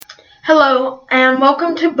Hello and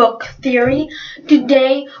welcome to Book Theory.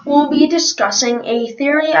 Today we'll be discussing a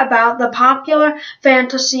theory about the popular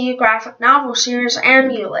fantasy graphic novel series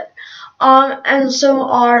Amulet. And so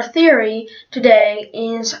our theory today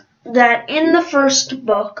is that in the first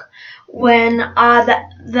book, when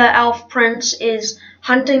the elf prince is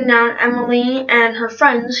hunting down Emily and her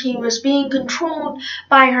friends, he was being controlled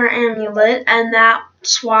by her amulet, and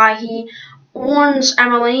that's why he warns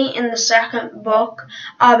Emily in the second book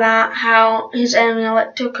about how his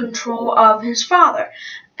amulet took control of his father.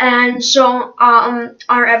 And so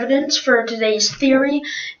our evidence for today's theory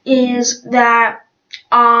is that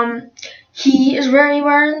he is very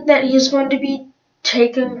aware that he's going to be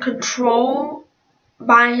taken control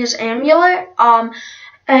by his amulet,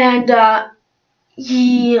 and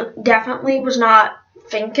he definitely was not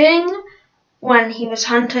thinking when he was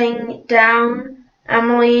hunting down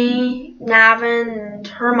Emily, Navin, and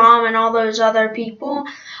her mom, and all those other people.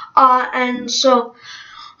 And so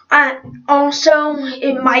also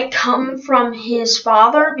it might come from his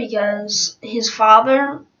father, because his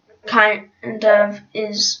father kind of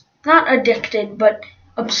is not addicted, but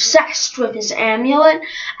obsessed with his amulet,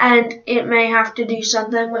 and it may have to do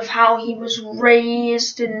something with how he was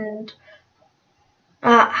raised and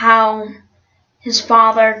how his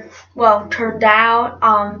father, turned out.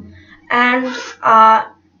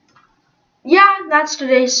 Yeah, that's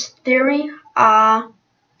today's theory.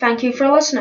 Thank you for listening.